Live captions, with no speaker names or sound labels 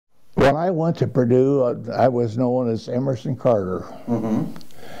When I went to Purdue, I was known as Emerson Carter.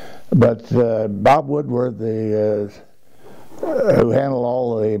 But Bob Woodward, who handled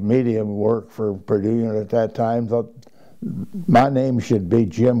all the media work for Purdue at that time, thought my name should be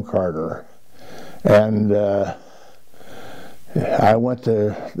Jim Carter. And I went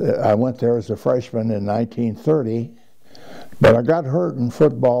there as a freshman in 1930, but I got hurt in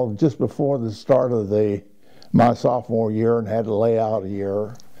football just before the start of my sophomore year and had to lay out a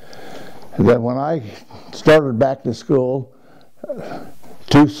year. And then when I started back to school,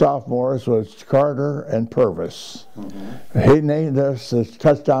 two sophomores was Carter and Purvis. He named us the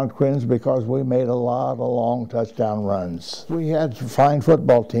Touchdown Twins because we made a lot of long touchdown runs. We had fine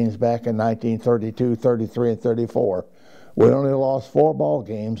football teams back in 1932, 33, and 34. We only lost 4 ball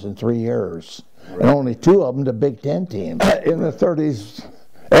games in 3 years, and only 2 of them to Big Ten teams. In the 30s,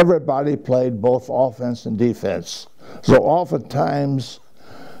 everybody played both offense and defense. So oftentimes,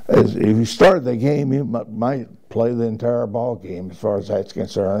 if you started the game, you might play the entire ball game as far as that's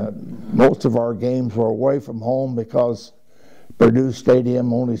concerned. Most of our games were away from home because Purdue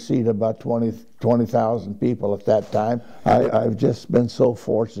Stadium only seated about 20,000 people at that time. I've just been so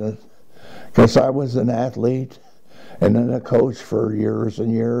fortunate because I was an athlete and then a coach for years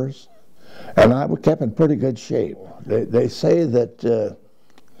and years, and I was kept in pretty good shape. They say that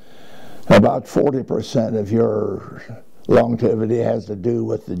about 40% of your longevity has to do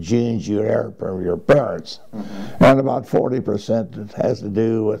with the genes you inherit from your parents, and about 40% has to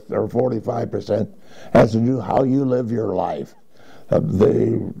do with, or 45% has to do how you live your life.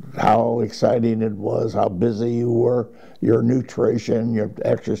 How exciting it was, how busy you were, your nutrition, your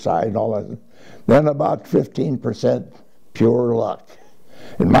exercise, and all that. Then about 15% pure luck.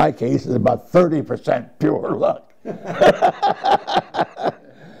 In my case, it's about 30% pure luck.